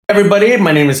everybody.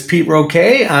 My name is Pete Roque.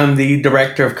 I'm the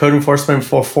Director of Code Enforcement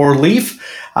for 4Leaf.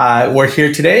 We're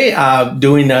here today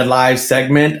doing a live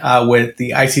segment with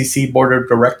the ICC Board of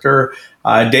Director,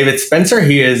 David Spencer.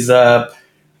 He is a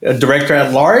Director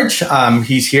at Large.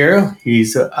 He's here.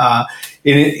 He's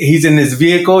in his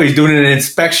vehicle. He's doing an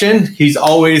inspection. He's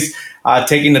always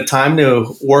taking the time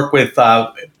to work with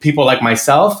people like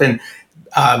myself and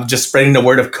just spreading the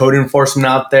word of code enforcement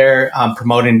out there,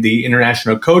 promoting the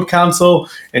International Code Council,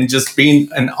 and just being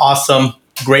an awesome,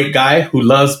 great guy who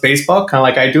loves baseball, kind of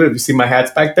like I do. If you see my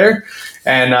hats back there,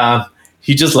 and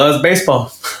he just loves baseball.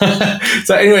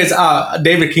 So, anyways,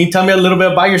 David, can you tell me a little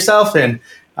bit about yourself and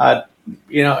talk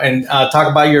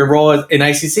about your role in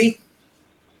ICC?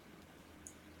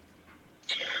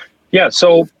 Yeah.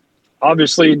 So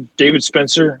obviously, David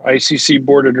Spencer, ICC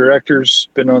Board of Directors,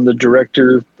 been on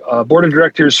the Board of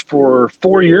Directors for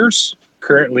 4 years,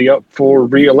 currently up for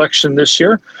re-election this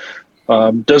year.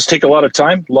 Does take a lot of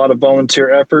time, a lot of volunteer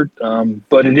effort,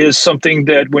 but it is something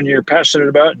that when you're passionate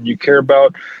about and you care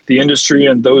about the industry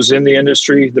and those in the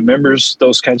industry, the members,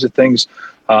 those kinds of things,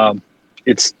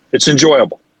 it's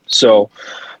enjoyable. So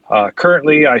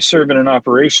currently I serve in an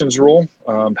operations role,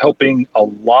 helping a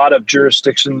lot of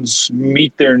jurisdictions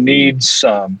meet their needs,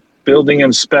 building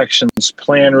inspections,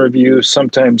 plan review,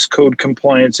 sometimes code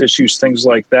compliance issues, things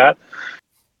like that.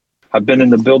 I've been in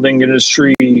the building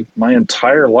industry my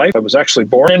entire life. I was actually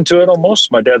born into it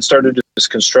almost. My dad started his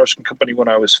construction company when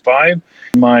I was 5.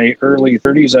 In my early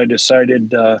 30s, I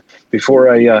decided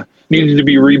before I needed to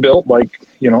be rebuilt like,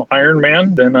 Iron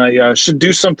Man, then I should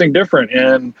do something different.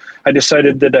 And I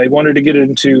decided that I wanted to get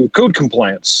into code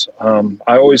compliance.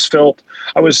 I always felt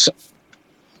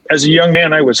as a young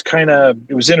man, it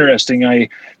was interesting.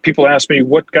 People ask me,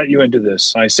 what got you into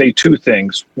this? I say 2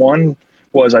 things. One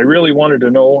was I really wanted to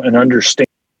know and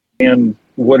understand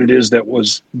what it is that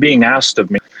was being asked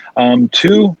of me.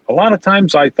 2, a lot of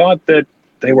times I thought that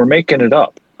they were making it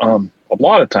up. A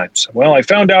lot of times. Well, I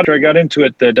found out after I got into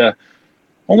it that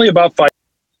only about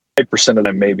 5% of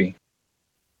them maybe.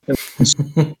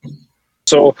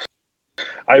 So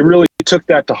I really took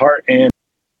that to heart and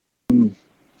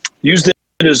used it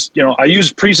as, I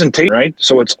use presentation, right?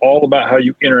 So it's all about how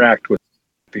you interact with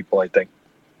people, I think.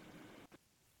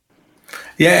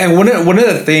 Yeah, and one of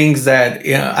the things that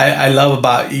I love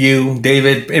about you,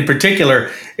 David, in particular,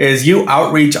 is you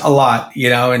outreach a lot.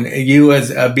 And you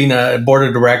as being a board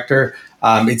of director,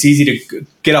 it's easy to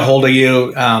get a hold of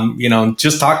you.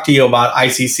 Just talk to you about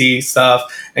ICC stuff,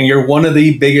 and you're one of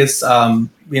the biggest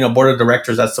board of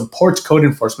directors that supports code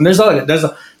enforcement.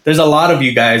 There's a lot of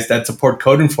you guys that support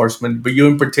code enforcement, but you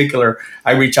in particular,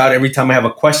 I reach out every time I have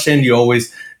a question. You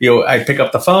always, I pick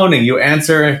up the phone and you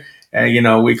answer.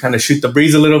 And, we kind of shoot the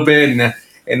breeze a little bit, and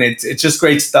it's just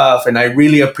great stuff. And I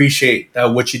really appreciate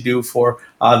what you do for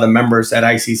the members at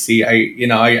ICC.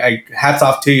 I hats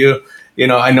off to you.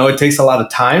 I know it takes a lot of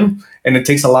time, and it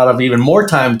takes a lot of even more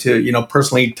time to,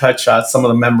 personally touch some of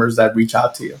the members that reach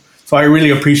out to you. So I really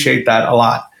appreciate that a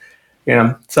lot.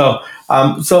 So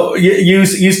you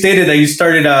stated that you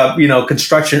started,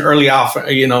 construction early off,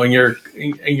 in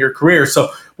your career.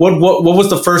 So what was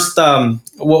the first,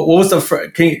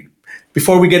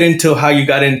 before we get into how you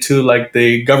got into like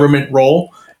the government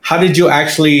role, how did you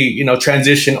actually,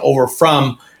 transition over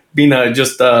from being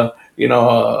just a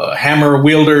hammer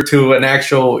wielder to an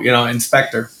actual,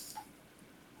 inspector?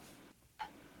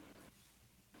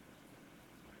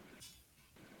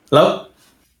 Hello?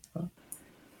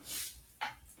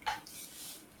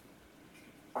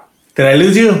 Did I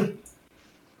lose you?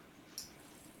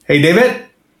 Hey, David?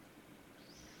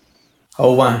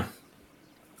 Hold on.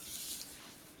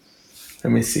 Let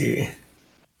me see.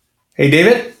 Hey,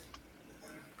 David?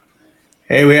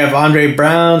 Hey, we have Andre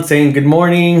Brown saying good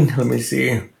morning. Let me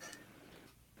see.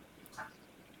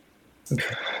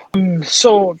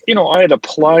 So, I had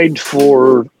applied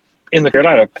for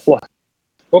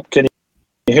Oh, can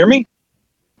you hear me?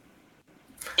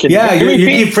 You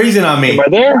keep freezing on me. Am I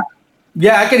there?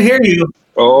 Yeah, I can hear you.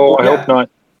 Oh, I hope not.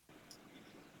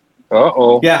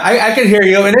 Uh-oh. Yeah, I can hear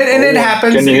you. And it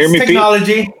happens. Can you hear me,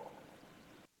 technology. Pete?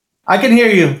 I can hear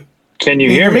you. Can you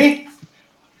hear me?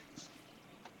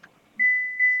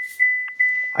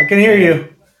 I can hear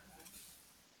you.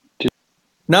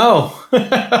 No.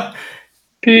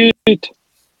 Pete.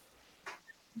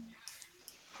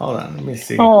 Hold on, let me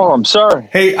see. Oh, I'm sorry.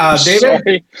 Hey,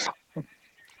 David. Sorry.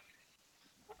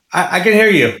 I can hear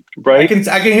you. Right. I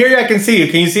can hear you. I can see you.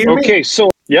 Can you see me? Okay, so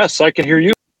yes, I can hear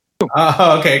you.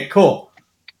 Okay, cool.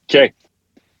 Okay.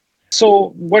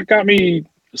 So what got me?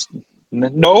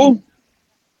 No.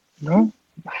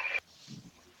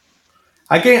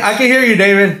 I can hear you,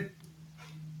 David.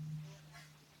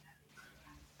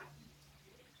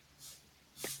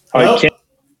 I Hello?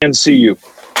 can see you.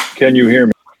 Can you hear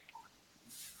me?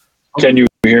 Can you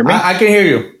hear me? I can hear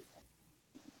you.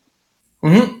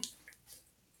 Hmm.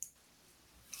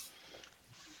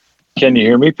 Can you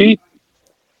hear me, Pete?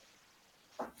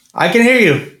 I can hear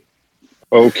you.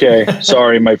 Okay.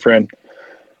 Sorry, my friend.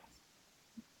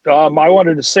 I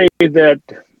wanted to say that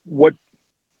what,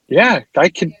 yeah, I,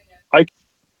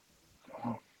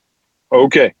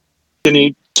 okay.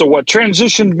 So what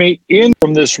transitioned me in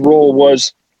from this role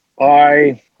was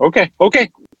okay,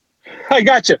 I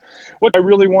gotcha. What I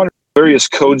really wanted various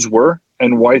codes were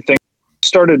and why things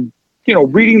started,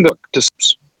 reading the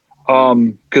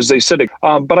because they said it.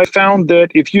 But I found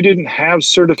that if you didn't have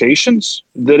certifications,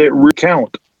 that it would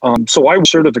count. So I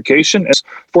was certification as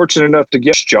fortunate enough to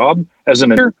get a job as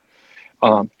an engineer.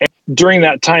 And during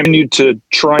that time, I continued to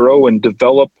try, grow, and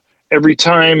develop. Every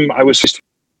time I was faced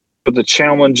with the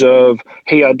challenge of,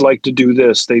 hey, I'd like to do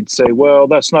this, they'd say, well,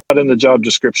 that's not in the job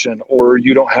description, or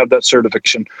you don't have that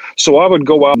certification. So I would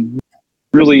go out and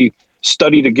really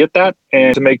study to get that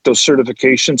and to make those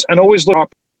certifications, and always look for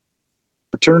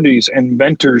opportunities and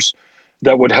mentors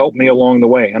that would help me along the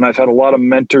way. And I've had a lot of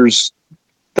mentors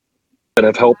that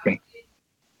have helped me.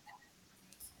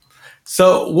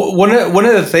 So one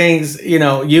of the things, you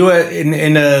in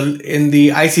the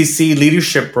ICC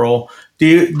leadership role, do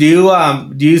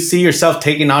you see yourself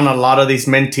taking on a lot of these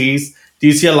mentees? Do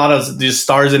you see a lot of these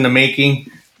stars in the making?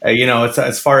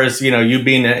 As far as you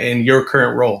being in your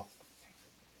current role.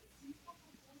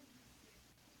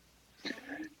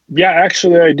 Yeah,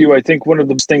 actually, I do. I think one of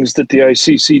the things that the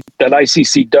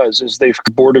ICC does is they've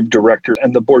board of directors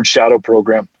and the board shadow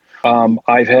program.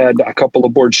 I've had a couple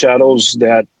of board shadows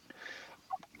that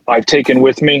I've taken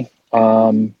with me.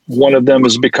 One of them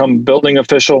has become building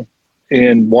official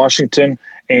in Washington,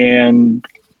 and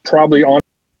probably honestly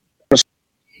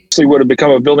would have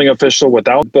become a building official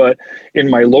without. But in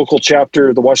my local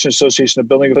chapter, the Washington Association of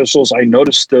Building Officials, I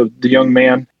noticed the young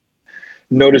man,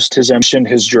 noticed his ambition,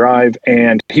 his drive,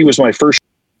 and he was my first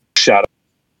shadow.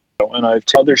 And I've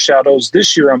taken other shadows.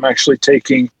 This year, I'm actually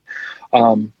taking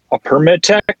a permit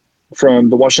tech from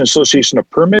the Washington Association of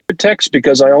Permit Techs,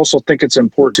 because I also think it's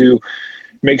important to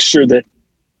make sure that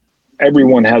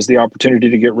everyone has the opportunity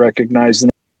to get recognized.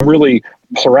 And I'm really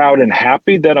proud and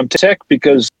happy that I'm tech,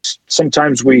 because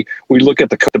sometimes we look at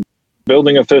the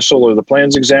building official or the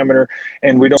plans examiner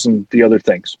and we don't see the other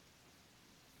things.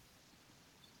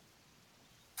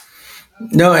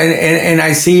 No, and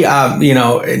I see,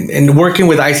 in working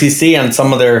with ICC on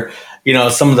some of their,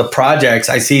 some of the projects,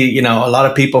 I see, a lot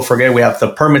of people forget we have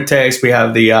the permit techs, we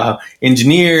have the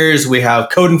engineers, we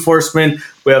have code enforcement,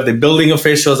 we have the building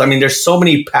officials. I mean, there's so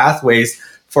many pathways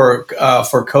for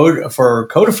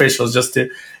code officials just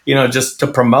to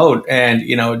promote,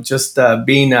 and just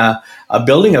being a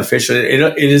building official.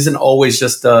 It isn't always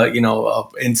just a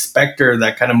inspector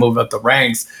that kind of move up the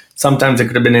ranks. Sometimes it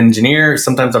could have been an engineer,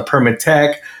 sometimes a permit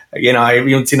tech. I've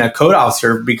even seen a code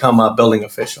officer become a building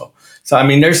official. So, I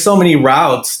mean, there's so many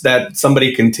routes that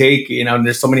somebody can take, and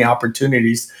there's so many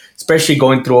opportunities, especially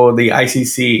going through the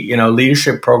ICC,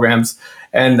 leadership programs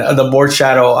and the board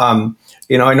shadow. I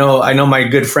know my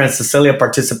good friend Cecilia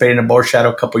participated in a board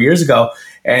shadow a couple of years ago,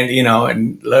 and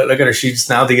and look at her, she's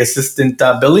now the assistant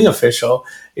building official,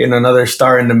 another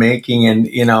star in the making, and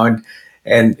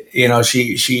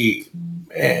she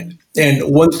and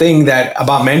one thing that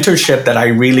about mentorship that I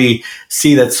really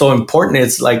see that's so important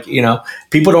is, like,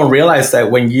 people don't realize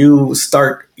that when you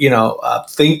start,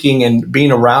 thinking and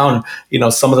being around,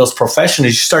 some of those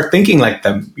professionals, you start thinking like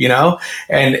them,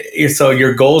 and so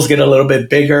your goals get a little bit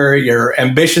bigger, your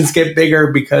ambitions get bigger,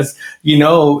 because,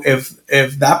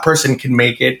 if that person can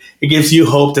make it, it gives you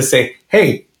hope to say,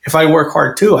 hey, if I work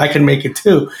hard too, I can make it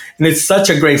too. And it's such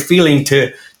a great feeling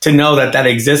to know that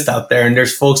exists out there. And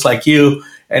there's folks like you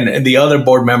and the other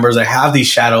board members that have these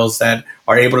shadows that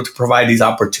are able to provide these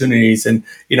opportunities, and,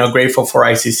 grateful for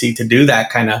ICC to do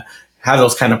that have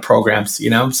those kind of programs,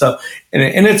 So,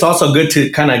 and it's also good to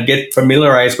kind of get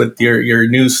familiarized with your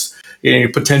new, your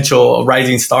potential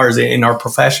rising stars in our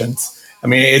professions. I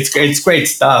mean, it's great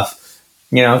stuff,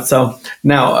 So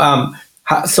now,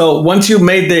 so once you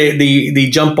made the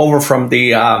jump over from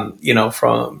the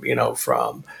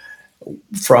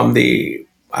from the,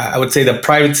 I would say, the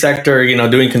private sector,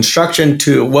 doing construction,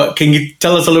 to what, can you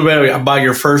tell us a little bit about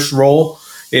your first role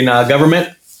in government?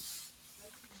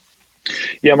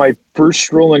 Yeah, my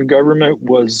first role in government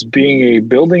was being a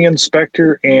building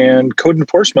inspector and code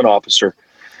enforcement officer.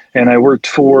 And I worked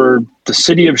for the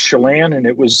city of Chelan, and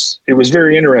it was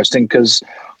very interesting, because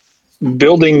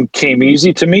building came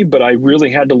easy to me, but I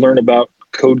really had to learn about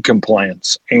code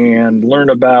compliance and learn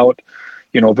about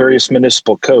various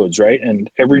municipal codes, right? And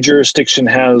every jurisdiction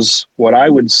has what I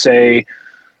would say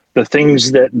the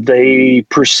things that they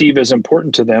perceive as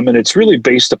important to them. And it's really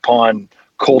based upon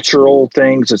cultural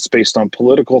things. It's based on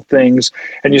political things.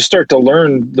 And you start to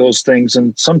learn those things.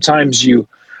 And sometimes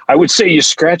I would say you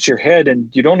scratch your head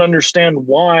and you don't understand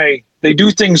why they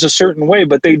do things a certain way,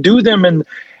 but they do them.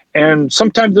 And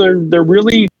sometimes they're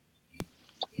really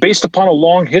based upon a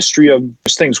long history of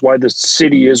things, why the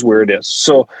city is where it is.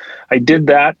 So I did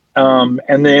that.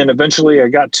 And then eventually I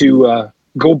got to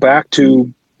go back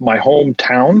to my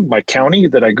hometown, my county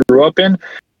that I grew up in.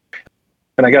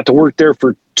 And I got to work there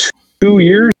for 2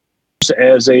 years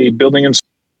as a building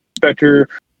inspector,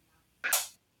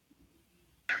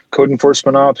 code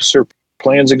enforcement officer,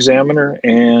 plans examiner.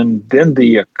 And then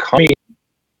the economy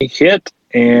hit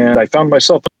and I found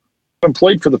myself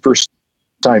employed for the first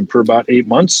time for about 8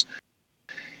 months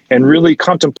and really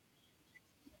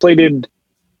contemplated,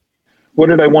 what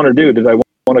did I want to do? Did I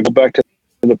want to go back to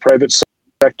the private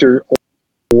sector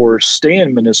or stay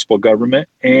in municipal government?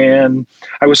 And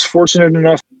I was fortunate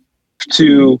enough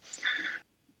to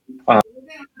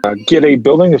get a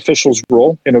building official's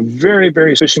role in a very,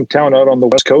 very fishing town out on the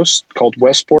West Coast called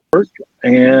Westport,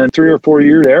 and 3 or 4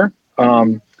 years there,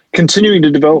 continuing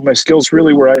to develop my skills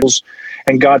really where I was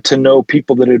and got to know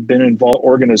people that had been involved in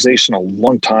organization a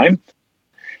long time.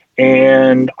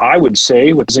 And I would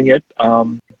say,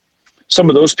 some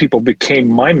of those people became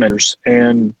my mentors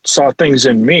and saw things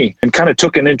in me and kind of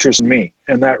took an interest in me.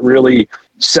 And that really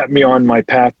set me on my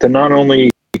path to not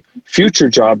only future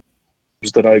jobs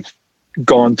that I've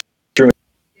gone through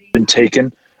and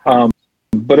taken,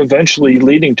 but eventually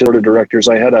leading to board of directors.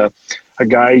 I had a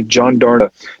guy, John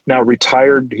Darna, now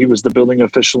retired. He was the building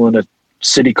official in a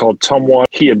city called Tumwater.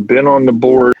 He had been on the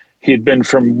board. He had been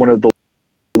from one of the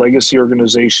legacy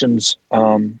organizations,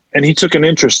 and he took an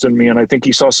interest in me, and I think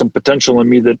he saw some potential in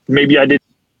me that maybe I didn't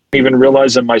even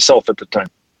realize in myself at the time.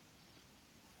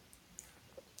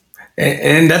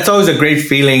 And that's always a great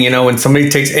feeling, when somebody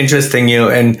takes interest in you.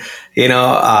 And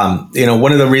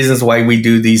one of the reasons why we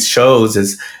do these shows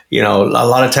is, a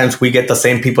lot of times we get the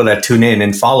same people that tune in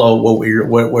and follow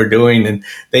what we're doing, and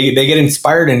they get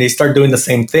inspired and they start doing the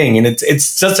same thing. And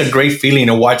it's just a great feeling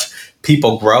to watch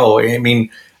people grow. I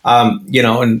mean,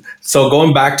 and so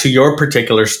going back to your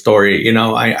particular story,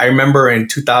 I remember in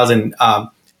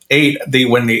 2008,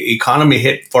 when the economy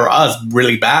hit for us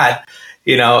really bad,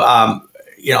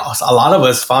 a lot of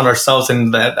us found ourselves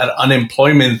in that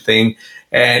unemployment thing.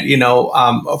 And,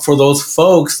 for those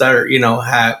folks that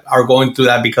are going through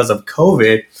that because of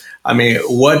COVID, I mean,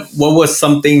 what was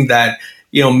something that,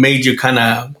 made you kind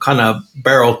of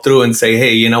barrel through and say,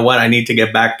 hey, you know what, I need to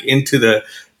get back into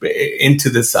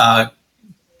this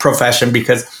profession?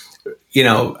 Because,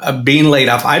 being laid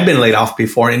off, I've been laid off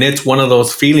before, and it's one of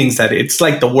those feelings that it's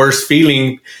like the worst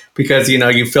feeling, because,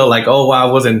 you feel like, oh,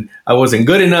 well, I wasn't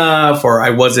good enough, or I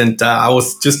was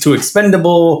just too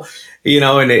expendable,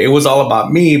 and it was all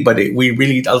about me. But we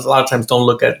really, a lot of times, don't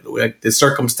look at like the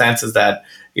circumstances that,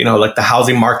 like the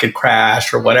housing market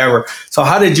crash or whatever. So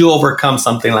how did you overcome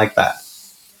something like that?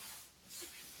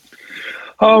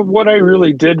 What I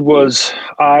really did was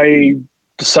I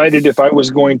decided if I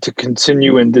was going to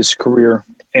continue in this career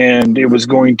and it was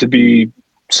going to be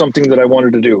something that I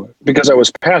wanted to do because I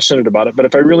was passionate about it, but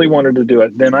if I really wanted to do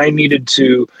it, then I needed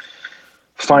to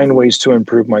find ways to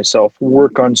improve myself,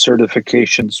 work on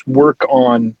certifications, work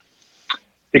on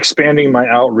expanding my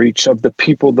outreach of the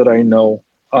people that I know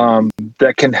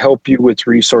that can help you with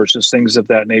resources, things of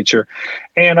that nature.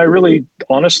 And I really,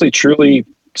 honestly, truly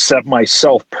set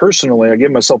myself personally, I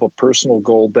gave myself a personal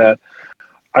goal that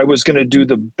I was going to do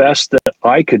the best that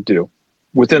I could do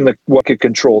within what I could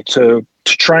control to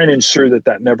try and ensure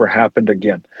that never happened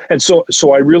again. And so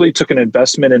I really took an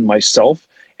investment in myself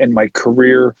and my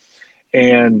career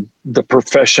and the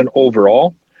profession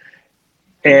overall.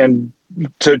 And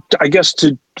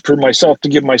for myself to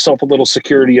give myself a little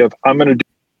security of, I'm going to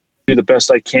do the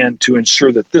best I can to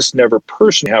ensure that this never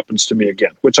personally happens to me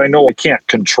again, which I know I can't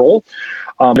control.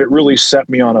 It really set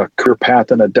me on a career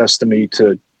path and a destiny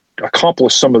to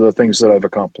accomplish some of the things that I've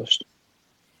accomplished.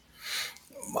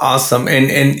 Awesome.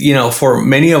 And for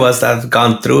many of us that have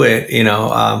gone through it,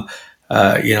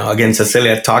 again,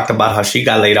 Cecilia talked about how she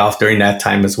got laid off during that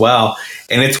time as well.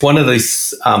 And it's one of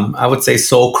these, I would say,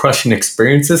 soul crushing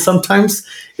experiences sometimes.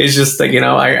 It's just like,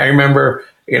 I remember,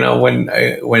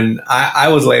 when I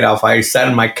was laid off, I sat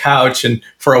on my couch and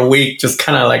for a week, just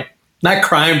kind of like not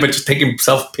crying, but just taking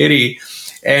self-pity.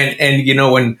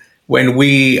 And when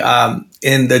we,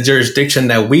 in the jurisdiction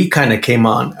that we kind of came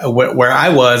on, where I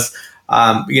was,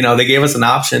 they gave us an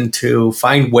option to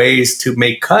find ways to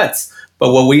make cuts,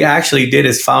 But what we actually did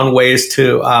is found ways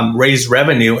to raise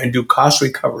revenue and do cost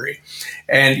recovery.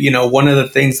 And, one of the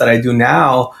things that I do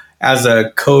now as a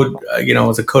code,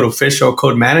 as a code official,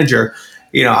 code manager,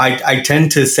 I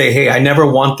tend to say, hey, I never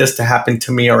want this to happen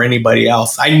to me or anybody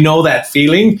else. I know that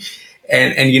feeling.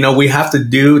 And we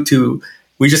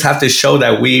just have to show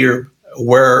that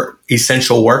we're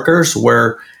essential workers.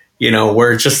 We're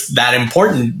just that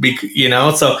important,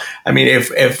 so I mean,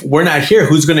 if we're not here,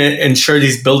 who's going to ensure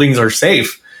these buildings are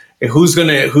safe? Who's going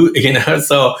to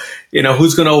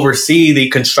who's going to oversee the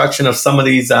construction of some of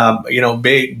these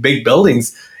big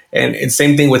buildings? And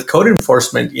same thing with code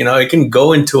enforcement. It can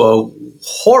go into a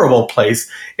horrible place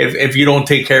if you don't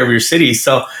take care of your city.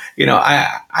 So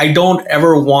I don't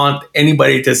ever want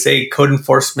anybody to say code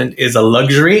enforcement is a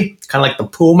luxury, kind of like the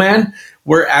pool man.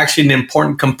 We're actually an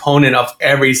important component of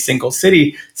every single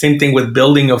city. Same thing with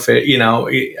building of it.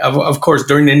 Of course,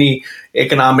 during any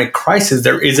economic crisis,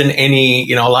 there isn't any,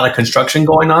 a lot of construction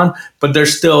going on, but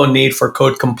there's still a need for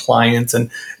code compliance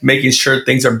and making sure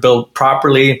things are built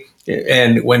properly.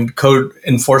 And when code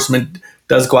enforcement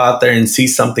does go out there and see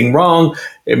something wrong,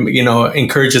 it,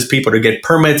 encourages people to get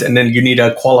permits, and then you need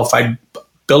a qualified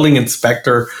building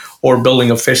inspector or building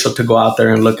official to go out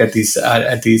there and look at these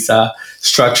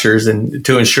structures and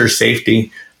to ensure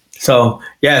safety. So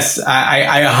yes,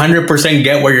 I 100%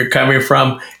 get where you're coming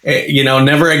from.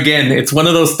 Never again. It's one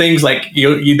of those things like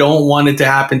you don't want it to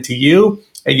happen to you,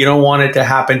 and you don't want it to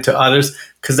happen to others,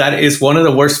 because that is one of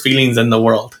the worst feelings in the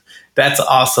world. That's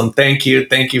awesome. Thank you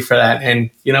for that.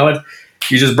 And you know what?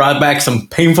 You just brought back some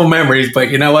painful memories, but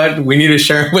you know what? We need to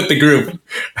share it with the group,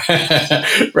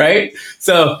 right?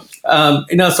 So,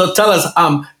 so tell us,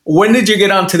 when did you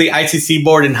get onto the ICC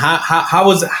board, and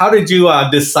how did you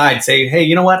decide? Say, hey,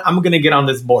 you know what? I'm going to get on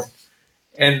this board,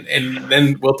 and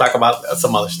then we'll talk about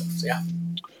some other stuff. So, yeah.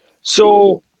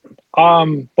 So,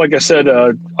 like I said,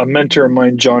 a mentor of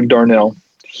mine, John Darnell,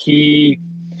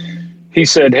 he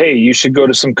said, hey, you should go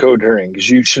to some code hearings.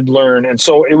 You should learn. And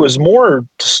so it was more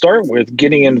to start with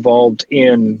getting involved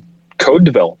in code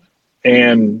development.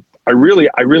 And I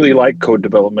really like code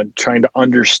development, trying to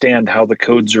understand how the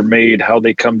codes are made, how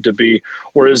they come to be,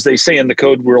 or as they say in the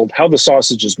code world, how the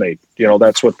sausage is made.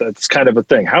 That's kind of a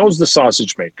thing. How is the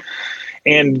sausage made?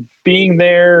 And being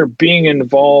there, being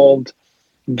involved,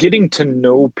 getting to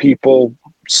know people,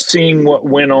 seeing what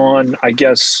went on, I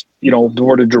guess, the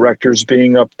board of directors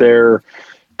being up there,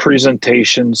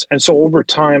 presentations. And so over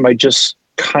time, I just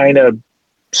kind of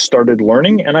started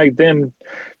learning, and I then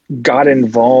got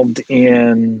involved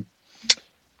in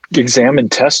exam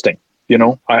and testing.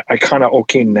 I kind of,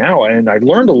 now, and I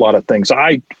learned a lot of things.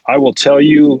 I will tell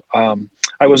you,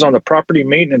 I was on the property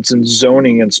maintenance and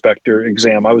zoning inspector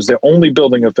exam. I was the only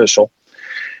building official.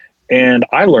 And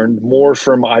I learned more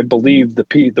from, I believe,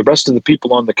 the rest of the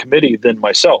people on the committee than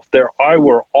myself. I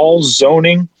were all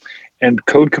zoning and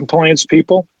code compliance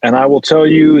people. And I will tell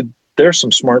you, they're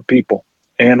some smart people.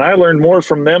 And I learned more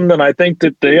from them than I think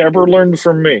that they ever learned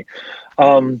from me.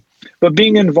 But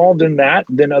being involved in that,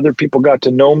 then other people got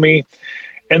to know me.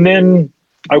 And then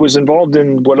I was involved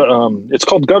in what it's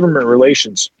called government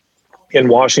relations. In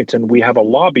Washington, we have a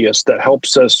lobbyist that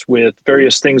helps us with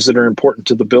various things that are important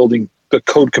to the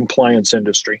code compliance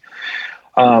industry.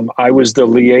 I was the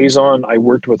liaison. I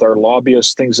worked with our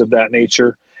lobbyists, things of that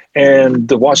nature. And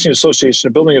the Washington Association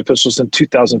of Building Officials in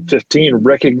 2015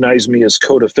 recognized me as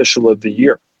Code Official of the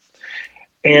Year.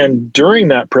 And during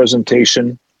that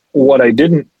presentation, what I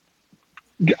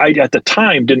at the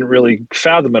time didn't really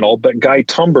fathom it all, but Guy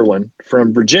Tumberland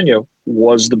from Virginia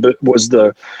was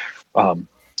the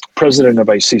president of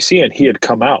ICC, and he had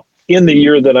come out in the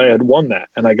year that I had won that.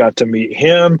 And I got to meet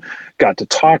him, got to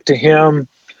talk to him.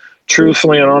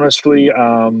 Truthfully and honestly,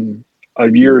 a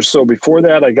year or so before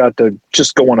that, I got to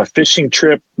just go on a fishing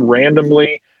trip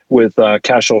randomly with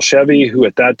Cashel Chevy, who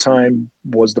at that time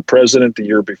was the president the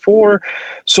year before.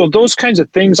 So those kinds of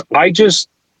things, I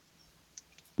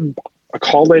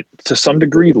call it to some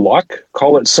degree luck,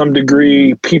 call it some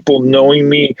degree people knowing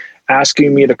me,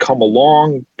 asking me to come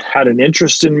along, had an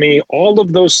interest in me, all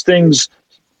of those things,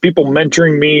 people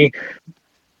mentoring me,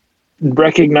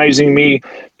 recognizing me,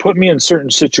 put me in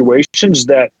certain situations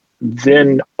that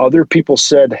then other people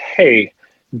said, hey,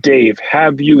 Dave,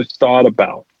 have you thought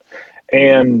about?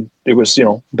 And it was,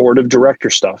 board of director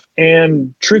stuff.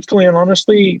 And truthfully and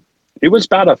honestly, it was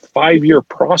about a 5-year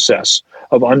process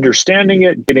of understanding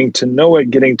it, getting to know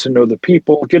the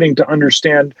people, getting to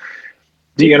understand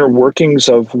the inner workings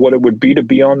of what it would be to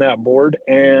be on that board.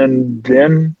 And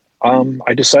then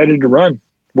I decided to run.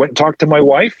 Went and talked to my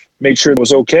wife, made sure it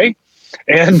was okay.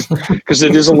 And because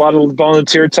it is a lot of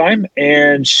volunteer time.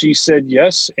 And she said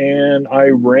yes. And I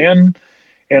ran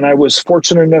And I was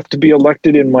fortunate enough to be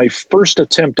elected in my first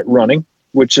attempt at running,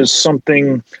 which is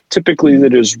something typically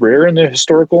that is rare in the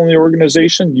historical in the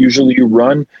organization. Usually you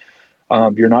run,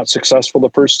 you're not successful the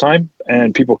first time,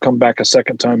 and people come back a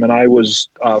second time. And I was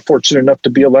fortunate enough to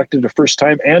be elected the first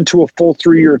time and to a full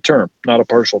 3-year term, not a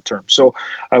partial term. So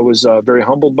I was very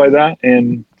humbled by that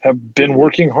and have been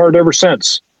working hard ever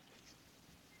since.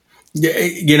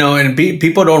 Yeah, and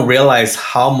people don't realize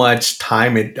how much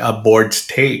time boards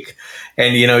take.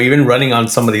 And, even running on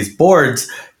some of these boards,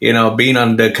 being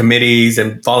on the committees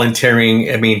and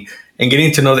volunteering, I mean, and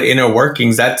getting to know the inner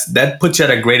workings, that puts you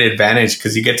at a great advantage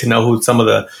because you get to know who some of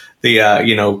the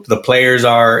players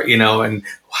are, and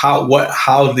I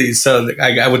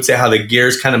would say how the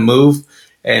gears kind of move.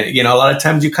 And, a lot of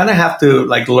times you kind of have to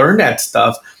like learn that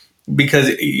stuff. Because,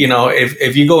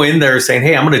 if you go in there saying,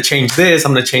 hey, I'm going to change this,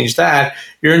 I'm going to change that,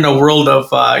 you're in a world of,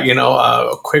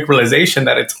 a quick realization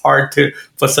that it's hard to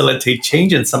facilitate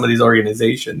change in some of these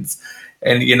organizations.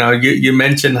 And, you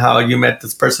mentioned how you met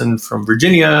this person from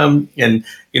Virginia and,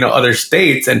 other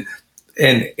states. And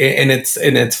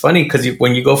it's funny because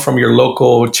when you go from your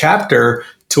local chapter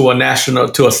to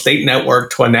a state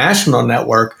network, to a national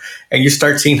network, and you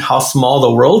start seeing how small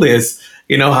the world is,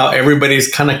 how everybody's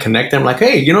kind of connected. I'm like,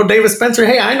 hey, David Spencer.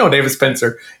 Hey, I know David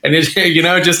Spencer. And it's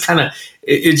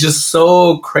just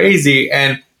so crazy.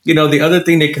 And, the other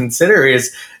thing to consider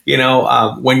is,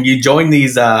 when you're joining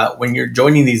these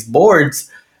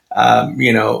boards,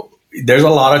 there's a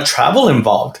lot of travel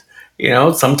involved.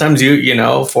 Sometimes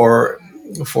for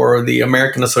the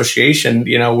American Association,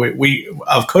 we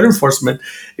of code enforcement,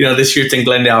 this year it's in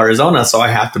Glendale, Arizona, so I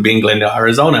have to be in Glendale,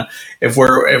 Arizona. If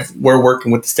we're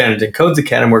working with the Standards and Codes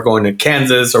Academy, we're going to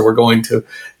Kansas or we're going to,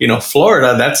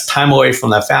 Florida, that's time away from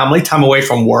the family, time away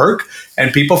from work,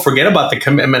 and people forget about the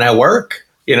commitment at work,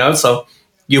 so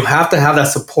you have to have that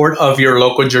support of your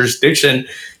local jurisdiction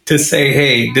to say,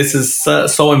 hey, this is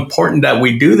so important that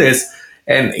we do this.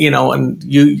 And,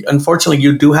 unfortunately,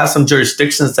 you do have some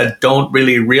jurisdictions that don't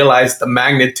really realize the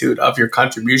magnitude of your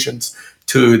contributions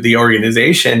to the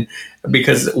organization,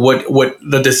 because what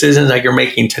the decisions that you're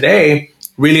making today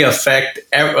really affect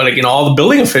all the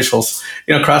building officials,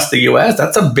 across the U.S.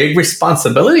 That's a big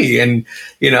responsibility. And,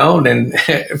 then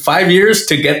 5 years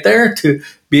to get there, to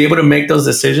be able to make those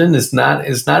decisions is not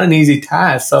an easy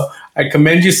task. So I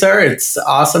commend you, sir. It's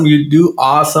awesome. You do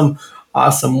awesome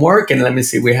work. And let me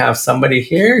see, we have somebody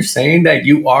here saying that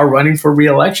you are running for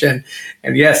re-election.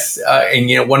 And yes,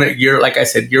 like I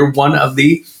said, you're one of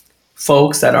the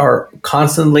folks that are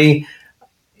constantly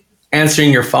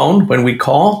answering your phone when we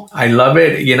call. I love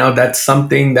it. That's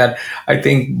something that I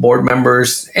think any board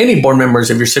members,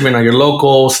 if you're sitting on your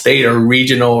local, state or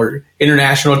regional or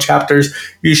international chapters,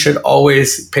 you should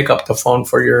always pick up the phone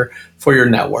for your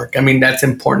network. I mean, that's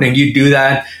important. And you do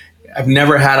that. I've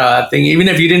never had a thing, even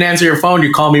if you didn't answer your phone,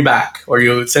 you call me back or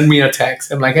you send me a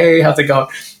text. I'm like, hey, how's it going?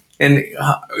 And,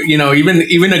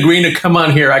 even agreeing to come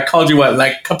on here, I called you,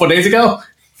 like a couple of days ago?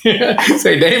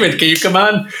 Say, David, can you come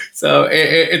on? So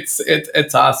it's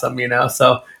awesome,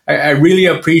 so I really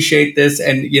appreciate this.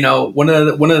 And, one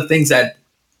of the things that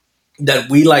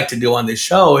we like to do on this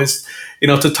show is,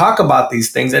 to talk about these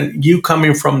things. And you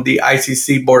coming from the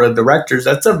ICC board of directors,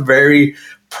 that's a very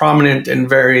prominent and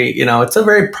very, it's a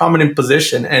very prominent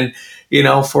position. And,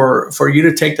 for you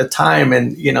to take the time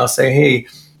and, say, hey,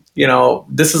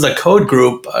 this is a code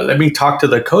group. Let me talk to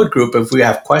the code group if we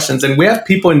have questions. And we have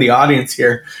people in the audience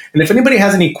here. And if anybody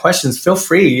has any questions, feel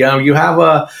free. You have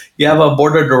a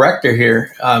board of director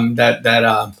here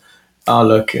oh,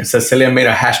 look, Cecilia made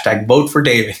a hashtag vote for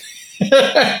David.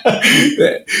 Let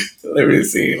me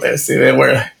see. Let's see.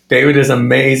 David is an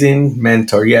amazing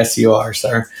mentor. Yes, you are,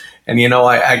 sir. And,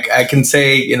 I can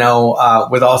say,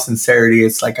 with all sincerity,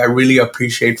 it's like I really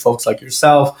appreciate folks like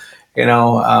yourself. We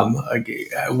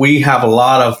have a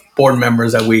lot of board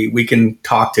members that we can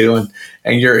talk to,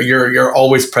 and you're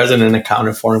always present and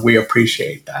accounted for, and we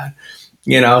appreciate that.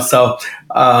 So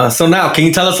now, can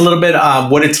you tell us a little bit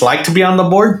what it's like to be on the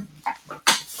board?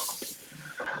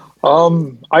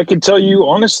 I can tell you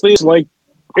honestly, it's like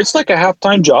a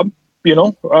half-time job.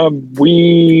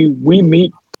 We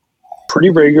meet pretty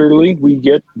regularly. We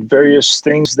get various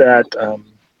things that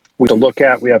we have to look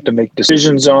at. We have to make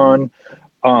decisions on.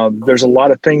 There's a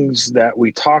lot of things that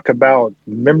we talk about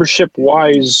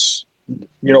membership-wise.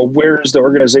 Where is the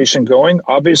organization going?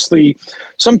 Obviously,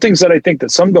 some things that I think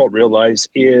that some don't realize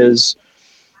is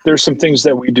there's some things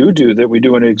that we do in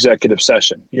an executive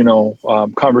session.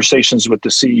 Conversations with the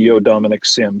CEO, Dominic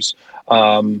Sims,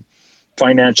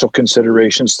 financial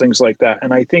considerations, things like that.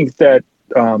 And I think that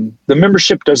the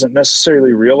membership doesn't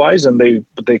necessarily realize,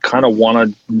 but they kind of want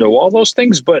to know all those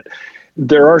things. But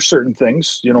there are certain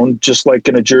things, just like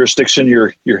in a jurisdiction,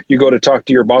 you go to talk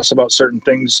to your boss about certain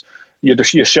things,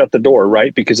 you shut the door,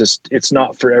 right? Because it's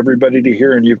not for everybody to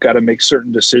hear, and you've got to make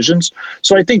certain decisions.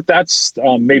 So I think that's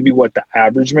maybe what the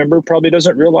average member probably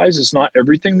doesn't realize is not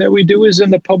everything that we do is in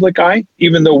the public eye,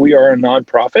 even though we are a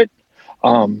nonprofit.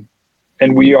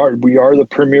 And we are the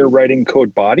premier writing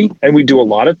code body, and we do a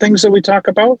lot of things that we talk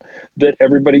about that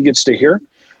everybody gets to hear.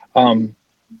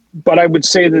 But I would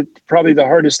say that probably the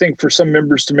hardest thing for some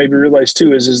members to maybe realize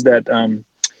too is that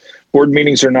board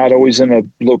meetings are not always in a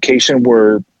location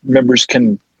where members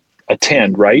can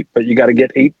attend, right? But you got to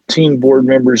get 18 board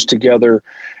members together,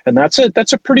 and that's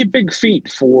a pretty big feat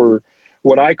for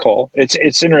what I call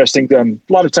it's interesting. A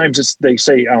lot of times they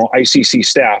say ICC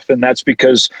staff, and that's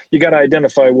because you got to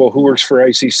identify who works for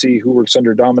ICC, who works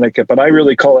under Dominica. But I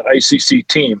really call it ICC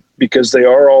team because they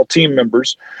are all team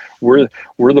members. We're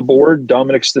the board,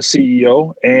 Dominic's the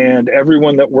CEO, and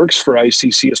everyone that works for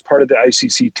ICC is part of the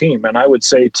ICC team. And I would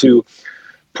say to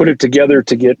put it together,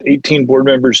 to get 18 board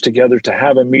members together, to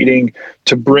have a meeting,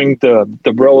 to bring the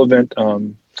relevant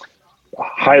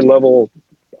high level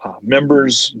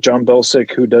members, John Belsick,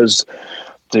 who does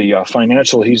the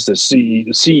financial, he's the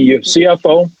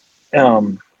CFO,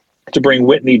 to bring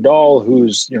Whitney Dahl,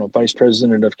 who's vice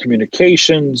president of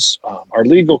communications, our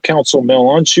legal counsel, Mel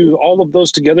Onshu, all of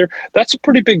those together. That's a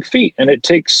pretty big feat, and it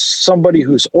takes somebody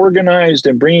who's organized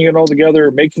and bringing it all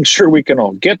together, making sure we can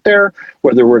all get there,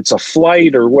 whether it's a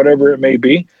flight or whatever it may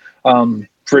be.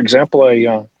 For example,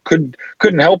 I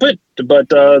couldn't help it, but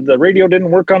the radio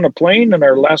didn't work on the plane in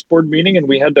our last board meeting, and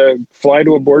we had to fly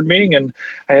to a board meeting, and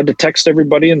I had to text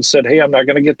everybody and said, hey, I'm not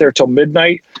going to get there till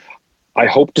midnight. I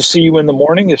hope to see you in the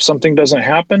morning if something doesn't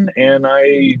happen. And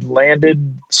I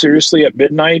landed seriously at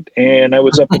midnight, and I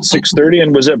was up at 6:30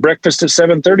 and was at breakfast at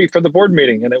 7:30 for the board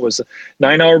meeting. And it was a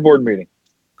 9-hour board meeting.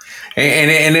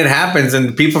 And it happens,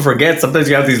 and people forget. Sometimes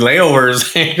you have these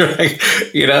layovers,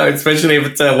 especially if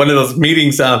it's one of those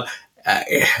meetings.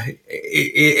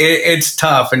 It's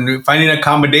tough, and finding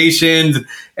accommodations,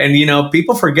 and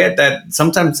people forget that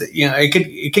sometimes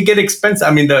it could get expensive.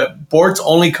 I mean, the boards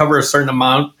only cover a certain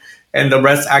amount, and the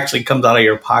rest actually comes out of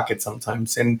your pocket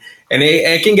sometimes, and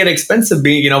it can get expensive.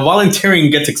 Volunteering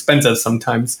gets expensive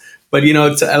sometimes, but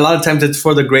it's a lot of times it's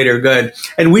for the greater good.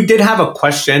 And we did have a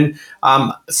question.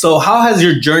 So how has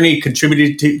your journey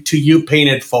contributed to you paying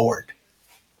it forward?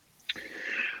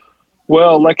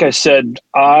 Well, like I said,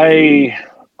 I've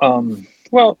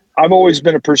always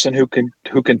been a person who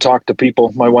can talk to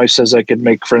people. My wife says I could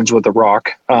make friends with a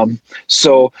rock.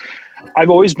 So I've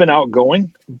always been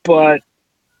outgoing, but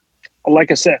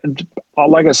like I said,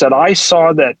 I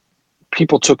saw that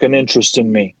people took an interest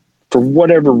in me for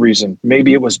whatever reason.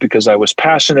 Maybe it was because I was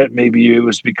passionate. Maybe it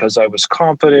was because I was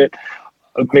confident.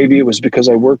 Maybe it was because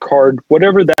I work hard.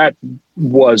 Whatever that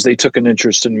was, they took an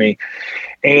interest in me.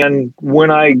 And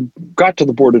when I got to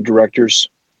the board of directors,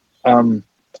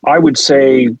 I would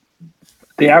say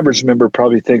the average member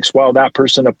probably thinks, wow, that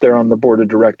person up there on the board of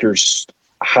directors,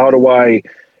 how do I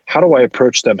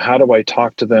approach them? How do I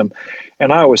talk to them?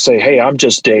 And I always say, hey, I'm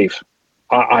just Dave.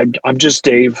 I'm just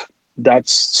Dave.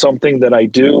 That's something that I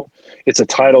do. It's a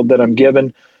title that I'm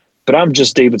given, but I'm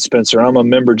just David Spencer. I'm a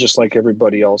member just like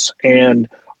everybody else. And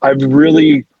I've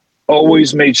really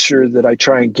always made sure that I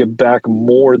try and give back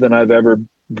more than I've ever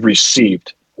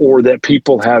received or that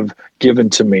people have given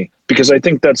to me, because I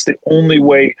think that's the only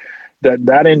way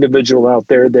that individual out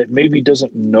there that maybe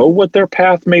doesn't know what their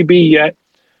path may be yet,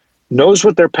 knows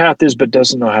what their path is, but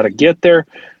doesn't know how to get there.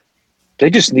 They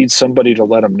just need somebody to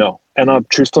let them know. And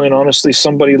truthfully and honestly,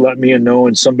 somebody let me know,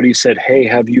 and somebody said, hey,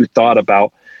 have you thought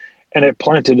about, and it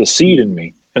planted a seed in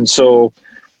me. And so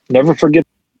never forget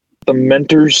the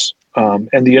mentors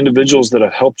and the individuals that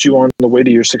have helped you on the way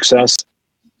to your success,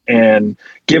 and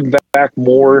give back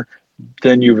more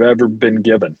than you've ever been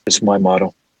given is my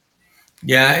motto.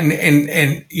 Yeah.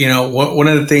 And one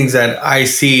of the things that I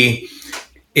see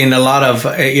in a lot of,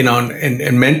 in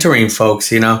mentoring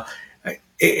folks,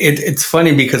 it's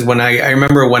funny because when I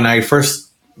remember when I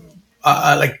first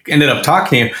ended up talking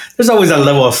to you, there's always a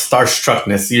level of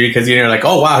starstruckness because you're like,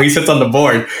 oh, wow, he sits on the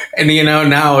board. And,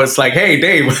 now it's like, hey,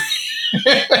 Dave,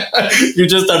 you're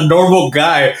just a normal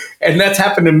guy. And that's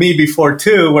happened to me before,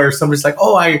 too, where somebody's like,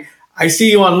 oh, I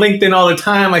see you on LinkedIn all the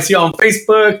time. I see you on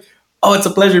Facebook. Oh, it's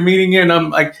a pleasure meeting you. And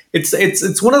I'm like,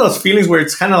 it's one of those feelings where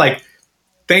it's kind of like,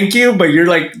 thank you, but you're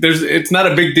like, it's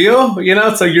not a big deal,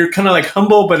 so you're kind of like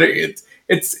humble, but it's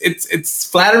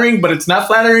flattering, but it's not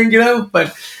flattering,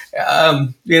 but,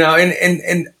 and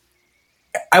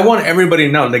I want everybody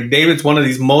to know, like, David's one of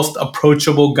these most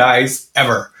approachable guys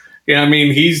ever.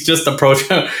 He's just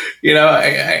approachable.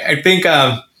 I think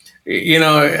you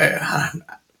know,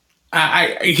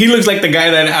 he looks like the guy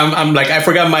that I'm like, I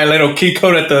forgot my little key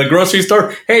code at the grocery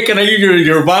store. Hey, can I use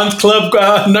your Vons Club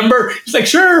number? He's like,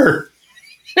 sure.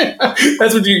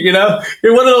 That's what you know,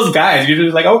 you're one of those guys. You're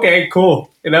just like, okay, cool.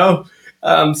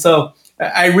 So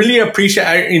I really appreciate,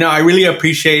 I really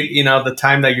appreciate, the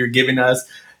time that you're giving us.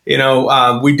 We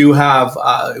did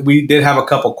have a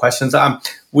couple questions. I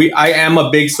am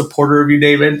a big supporter of you,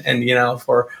 David. And,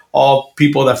 for all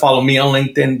people that follow me on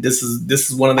LinkedIn, this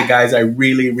is one of the guys I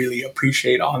really, really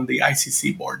appreciate on the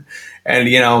ICC board. And,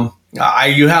 you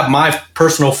have my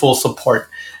personal full support.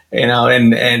 I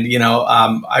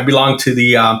belong to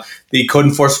the code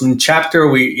enforcement chapter.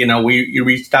 We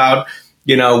reached out.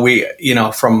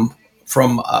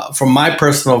 From my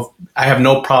personal, I have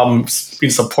no problems in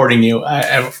supporting you.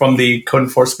 From the code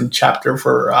enforcement chapter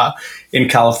for in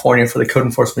California, for the code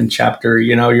enforcement chapter,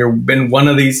 you've been one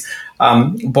of these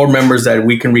board members that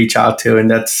we can reach out to,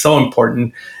 and that's so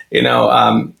important.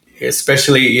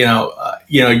 Especially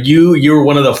you're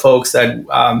one of the folks that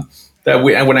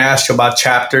when I asked you about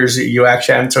chapters, you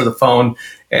actually answered the phone.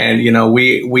 And,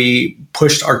 we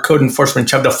pushed our code enforcement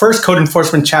chapter, the first code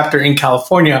enforcement chapter in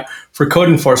California for code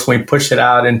enforcement. We pushed it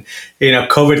out, and,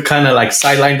 COVID kind of like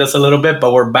sidelined us a little bit,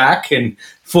 but we're back in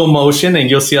full motion, and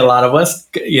you'll see a lot of us.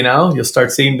 You'll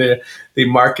start seeing the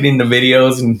marketing, the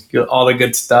videos, and all the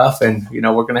good stuff. And,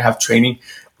 we're going to have training.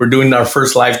 We're doing our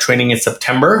first live training in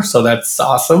September. So that's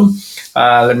awesome.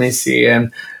 Let me see.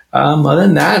 And, other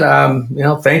than that,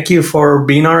 thank you for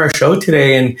being on our show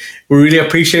today, and we really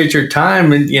appreciate your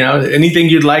time. And anything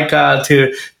you'd like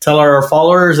to tell our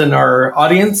followers and our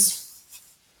audience?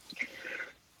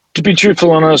 To be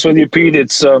truthful and honest with you, Pete,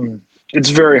 it's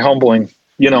very humbling,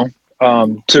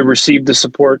 to receive the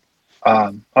support.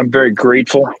 I'm very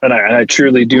grateful, and I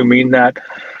truly do mean that.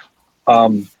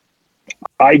 I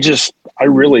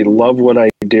really love what I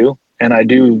do, and I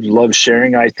do love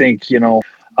sharing. I think,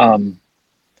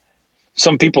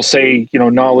 some people say,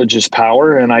 knowledge is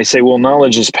power. And I say, well,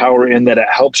 knowledge is power in that it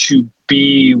helps you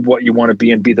be what you want to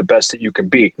be and be the best that you can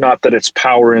be. Not that it's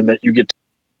power in that you get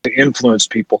to influence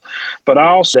people. But I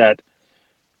also said,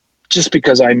 just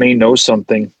because I may know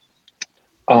something,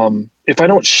 if I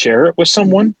don't share it with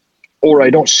someone, or I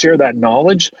don't share that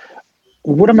knowledge,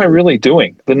 what am I really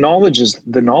doing? The knowledge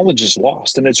is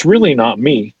lost, and it's really not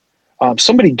me.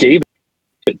 Somebody gave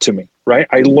it to me. Right?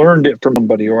 I learned it from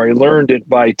somebody, or I learned it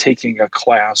by taking a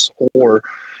class or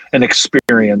an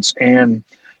experience, and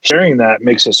sharing that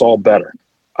makes us all better.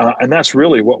 And that's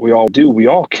really what we all do. We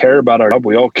all care about our job.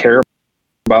 We all care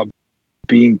about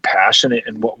being passionate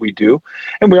in what we do,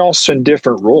 and we all in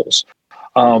different roles.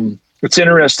 It's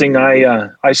interesting.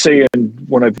 I say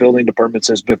when I'm building departments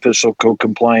as official, code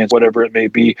compliance, whatever it may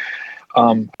be,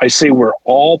 I say we're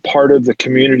all part of the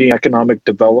community economic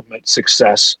development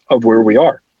success of where we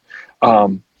are.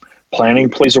 Planning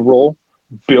plays a role,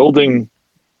 building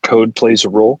code plays a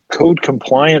role, code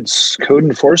compliance, code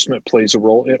enforcement plays a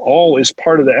role. It all is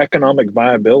part of the economic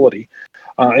viability.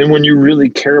 And when you really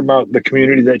care about the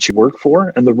community that you work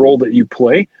for and the role that you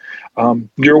play,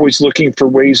 you're always looking for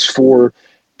ways for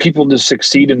people to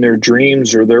succeed in their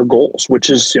dreams or their goals,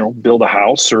 which is, build a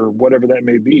house or whatever that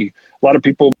may be. A lot of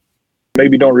people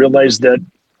maybe don't realize that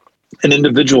an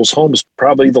individual's home is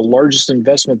probably the largest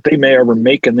investment they may ever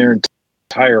make in their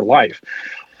entire life.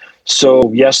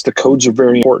 So yes, the codes are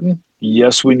very important.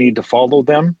 Yes, we need to follow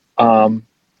them,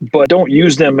 but don't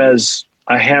use them as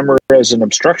a hammer, as an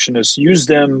obstructionist. Use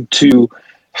them to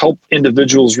help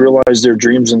individuals realize their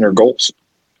dreams and their goals.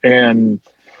 And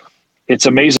it's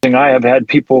amazing. I have had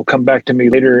people come back to me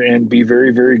later and be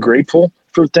very, very grateful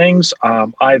for things.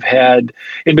 I've had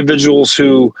individuals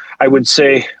who I would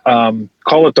say,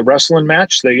 call it the wrestling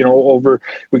match, that,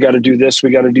 we got to do this, we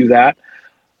got to do that.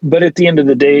 But at the end of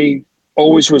the day,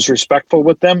 always was respectful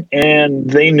with them. And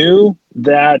they knew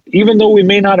that even though we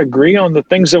may not agree on the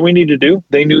things that we need to do,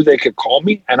 they knew they could call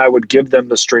me and I would give them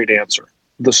the straight answer.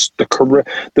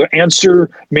 The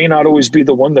answer may not always be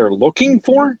the one they're looking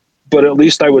for, but at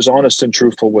least I was honest and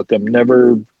truthful with them.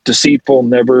 Never deceitful,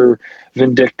 never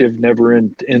vindictive, never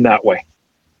in that way.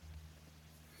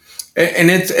 And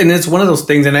it's one of those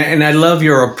things, and I love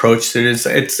your approach to this.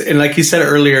 It's and like you said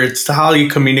earlier, it's how you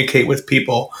communicate with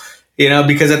people,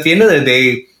 because at the end of the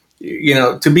day,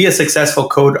 to be a successful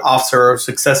code officer or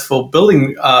successful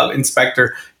building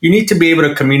inspector, you need to be able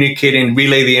to communicate and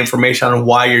relay the information on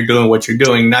why you're doing what you're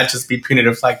doing, not just be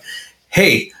punitive. Like,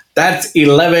 hey, that's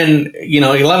 11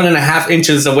 and a half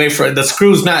inches away from the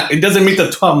screw's not, it doesn't meet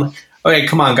the 12. Okay,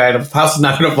 come on, guy, the house is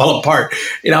not going to fall apart,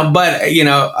 but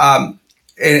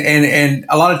and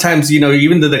a lot of times,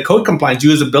 even the code compliance,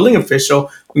 you as a building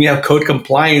official, when you have code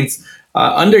compliance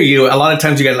under you, a lot of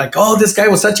times you get like, oh, this guy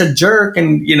was such a jerk.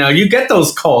 And, you get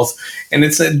those calls, and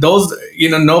it's those,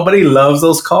 nobody loves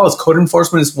those calls. Code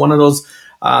enforcement is one of those,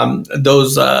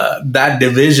 that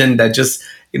division that just,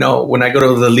 when I go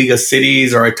to the League of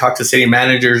Cities or I talk to city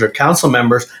managers or council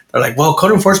members, they're like, well,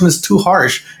 code enforcement is too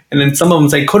harsh. And then some of them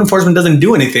say code enforcement doesn't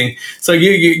do anything. So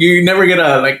you never get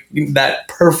that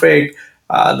perfect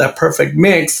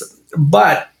mix.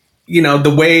 But,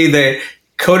 the way that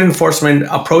code enforcement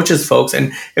approaches folks,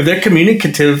 and if they're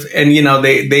communicative and,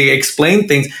 they explain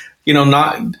things,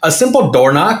 not a simple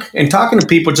door knock and talking to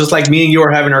people just like me and you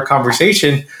are having our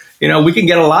conversation, we can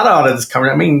get a lot out of this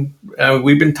conversation. I mean,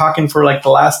 we've been talking for like the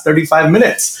last 35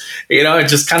 minutes. It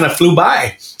just kind of flew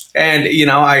by. And,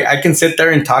 I can sit there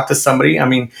and talk to somebody. I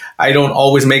mean, I don't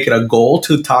always make it a goal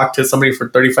to talk to somebody for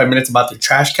 35 minutes about their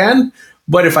trash can.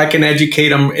 But if I can educate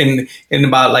them in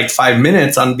about like 5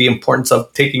 minutes on the importance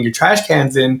of taking your trash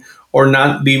cans in or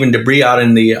not leaving debris out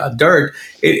in the dirt,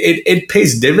 it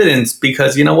pays dividends,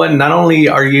 because you know what? Not only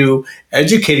are you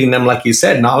educating them, like you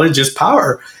said, knowledge is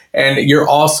power. And you're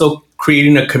also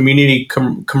creating a community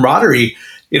camaraderie,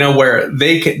 where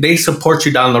they support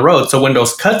you down the road. So when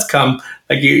those cuts come,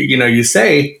 like you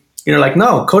say, like,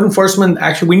 no, code enforcement,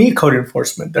 actually, we need code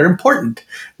enforcement. They're important.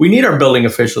 We need our building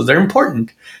officials. They're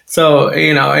important. So,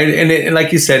 and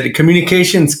like you said, the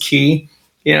communication's key,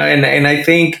 and I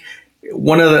think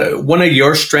one of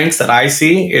your strengths that I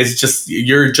see is just,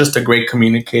 you're just a great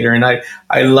communicator. And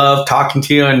I love talking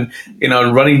to you and,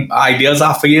 running ideas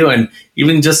off of you, and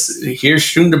even just here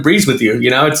shooting the breeze with you.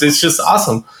 It's just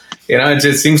awesome. It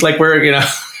just seems like we're,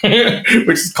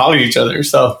 we're just calling each other.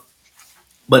 So,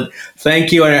 but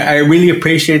thank you. And I really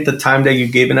appreciate the time that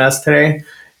you've given us today,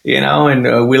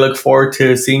 and we look forward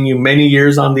to seeing you many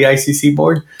years on the ICC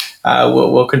board.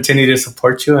 We'll continue to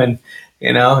support you, and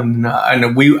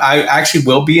I actually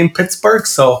will be in Pittsburgh,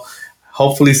 so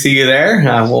hopefully see you there.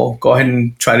 We'll go ahead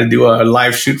and try to do a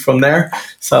live shoot from there.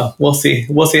 So we'll see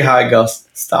how it goes.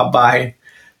 Stop by.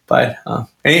 But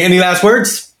any last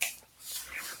words?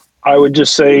 I would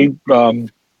just say,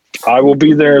 I will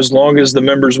be there as long as the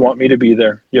members want me to be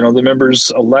there. The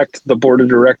members elect the board of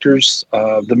directors.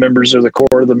 The members are the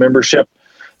core of the membership.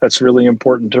 That's really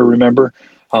important to remember.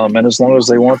 And as long as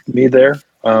they want me there,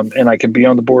 and I can be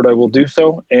on the board, I will do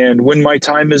so. And when my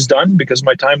time is done, because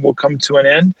my time will come to an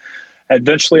end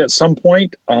eventually at some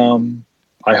point,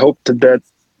 I hope that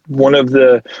one of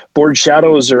the board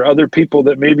shadows or other people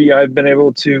that maybe I've been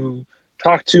able to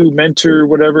talk to, mentor,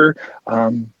 whatever,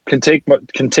 can take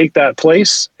that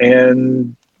place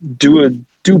and do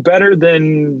better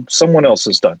than someone else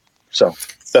has done. So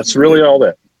that's really all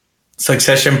that.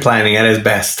 Succession planning at its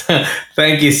best.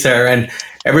 Thank you, sir. And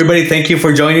everybody, thank you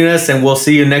for joining us, and we'll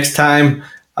see you next time.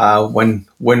 When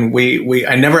we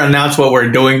I never announce what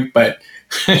we're doing, but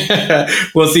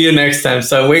we'll see you next time.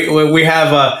 So we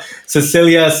have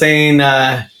Cecilia saying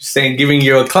giving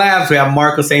you a clap. We have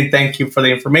Marco saying thank you for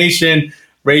the information.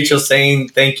 Rachel saying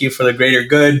thank you for the greater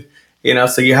good.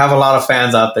 So you have a lot of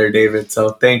fans out there, David.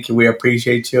 So thank you. We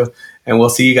appreciate you, and we'll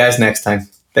see you guys next time.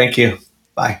 Thank you.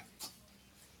 Bye.